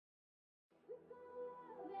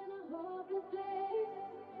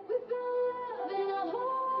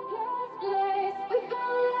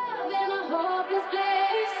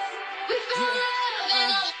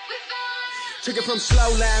Took it from slow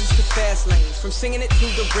lines to fast lanes, from singing it to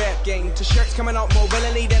the rap game, to shirts coming out more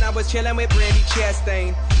willingly than I was chilling with Brandy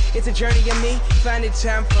Chastain. It's a journey of me, finding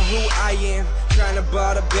time for who I am. Trying to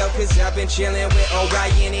bar the belt cause I've been chilling with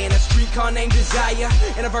Orion in a street car named Desire,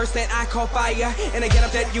 in a verse that I call fire, and a get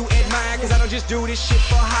up that you admire, cause I don't just do this shit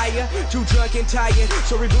for hire. Too drunk and tired,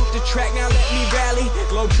 so reboot the track, now let me rally.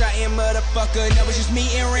 Globe-trotting motherfucker, no, it's just me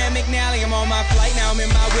and Ram McNally. I'm on my flight, now I'm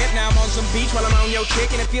in my whip, now I'm on some beach while I'm on your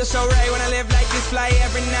chick, and it feels so right when I live like this. Fly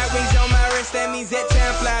every night, wings on my wrist, that means that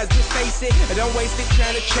time flies. Just face it, I don't waste it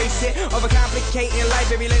trying to chase it. Overcomplicating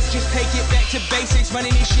life, baby, let's just take it back to basics.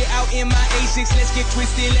 Running this shit out in my A6, let's get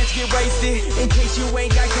twisted, let's get wasted. In case you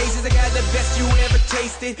ain't got cases, I got the best you ever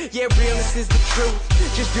tasted. Yeah, realness is the truth,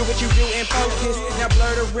 just do what you do and focus. Now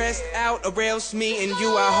blur the rest out, or else me and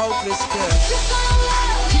you are hopeless. Cause we found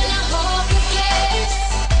love in a hopeless place.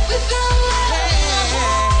 We found love in a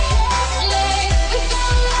hopeless place. We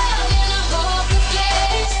found love in a hopeless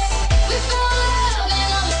place. We found love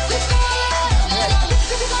in a, we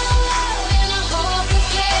found love in a hopeless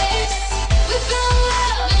place. We found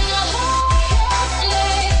love in a hopeless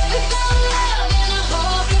place. We found love in a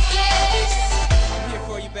hopeless place. I'm here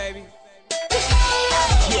for you, baby.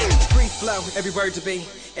 Yeah, free flow, every word to be.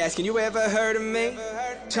 Asking you ever heard of me?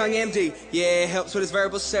 Tongue MD, yeah, it helps with his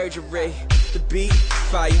verbal surgery. The beat,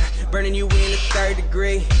 fire, burning you in the 3rd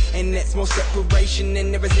degree. And that's more separation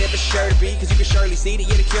than there was ever sure to be. Cause you can surely see that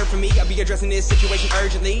you're the cure for me. I'll be addressing this situation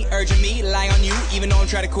urgently, urging me to lie on you. Even though I'm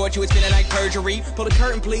trying to court you, it's feeling like perjury. Pull the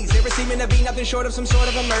curtain, please. There is seeming to be nothing short of some sort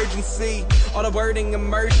of emergency. All the wording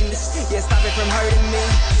immersion is, yeah, stop it from hurting me.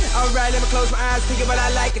 Alright, let me close my eyes, think of what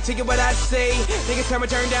I like and think of what I see. Think it's time to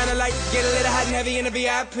turn down the lights, get a little hot and heavy in the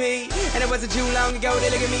VIP. And it wasn't too long ago, they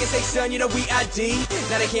look at me and say, son, you know we ID.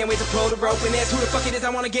 Now they can't wait to pull the rope and ask who the fuck it is I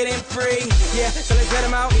wanna get in free. Yeah, so let's let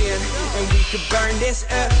them out in, and we could burn this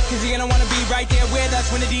up. Cause you're gonna wanna be right there with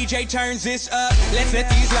us when the DJ turns this up. Let's let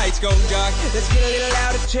these lights go dark, let's get a little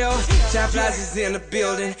louder too. Time flies is in the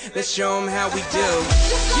building, let's show them how we do.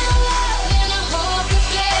 We found love in a hopeless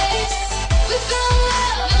place. We found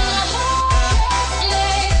love in a hopeless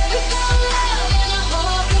place. We found love in a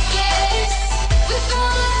hopeless place. We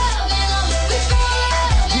found love in a, we found love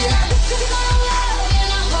in a, we found love in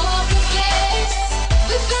a hopeless place.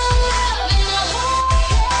 We found love in a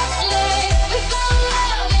hopeless place. We found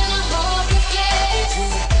love in a hopeless place.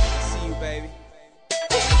 See you, baby.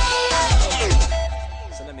 We found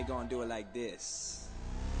love. So let me go and do it like this.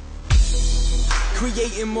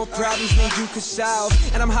 Creating more problems than you could solve.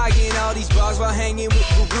 And I'm hogging all these bars while hanging with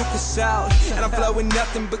Baruch Assault. And I'm flowing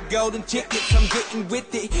nothing but golden tickets, I'm getting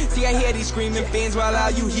with it. See, I hear these screaming fans while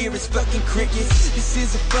all you hear is fucking crickets. This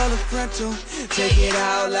is a full of frontal, take it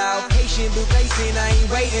all out. Patient but patient, I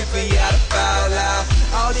ain't waiting for y'all to fall out.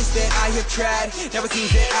 All this that I have tried, now it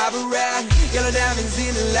seems that I've arrived. Yellow diamonds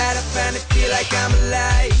in the light, I finally feel like I'm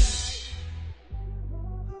alive.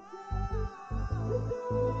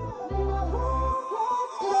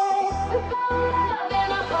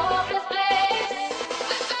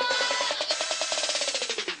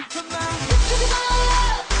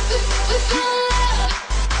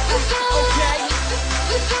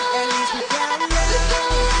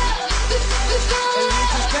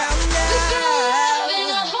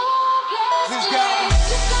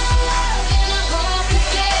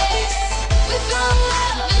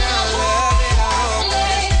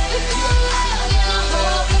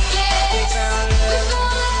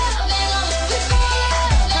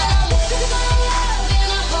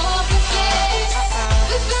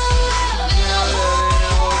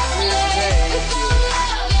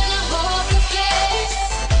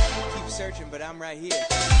 But I'm right here.